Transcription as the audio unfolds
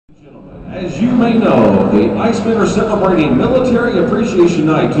As you may know, the IceMen are celebrating Military Appreciation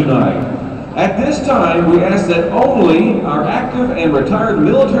Night tonight. At this time, we ask that only our active and retired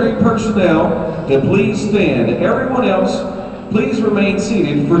military personnel to please stand. Everyone else, please remain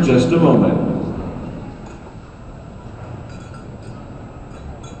seated for just a moment.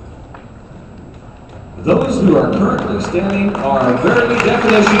 Those who are currently standing are a very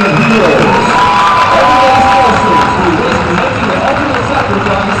definition of heroes. Everyday citizens who risk making the ultimate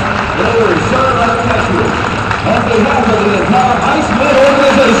sacrifice in order to serve our country. On behalf of the entire IceMen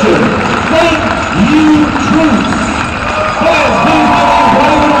organization, thank you, troops. Fans, please give these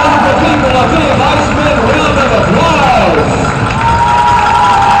brave and wonderful people a big IceMen round of applause.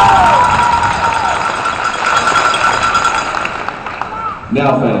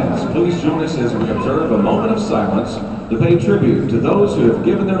 Now, fans, please join us as we observe a moment of silence to pay tribute to those who have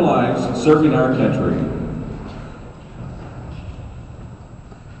given their lives serving our country.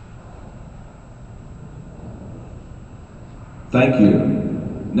 Thank you.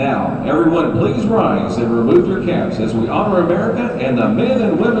 Now, everyone, please rise and remove your caps as we honor America and the men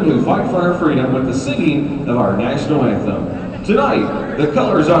and women who fight for our freedom with the singing of our national anthem. Tonight, the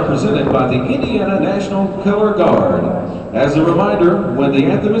colors are presented by the Indiana National Color Guard. As a reminder, when the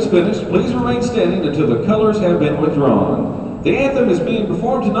anthem is finished, please remain standing until the colors have been withdrawn. The anthem is being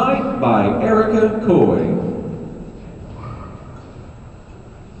performed tonight by Erica Coy.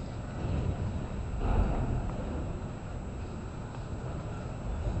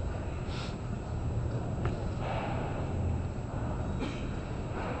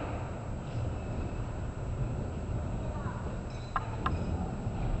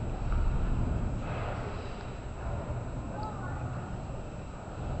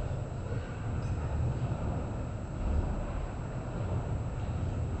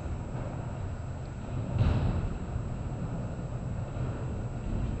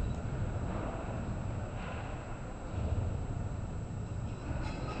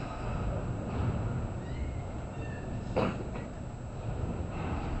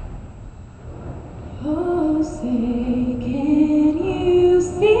 Oh, say, can you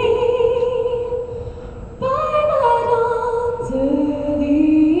see by night under the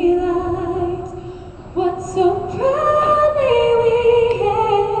lights what so proudly we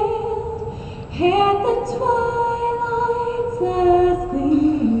hailed at the twilight's last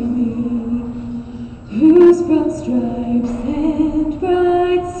gleaming, whose broad stripes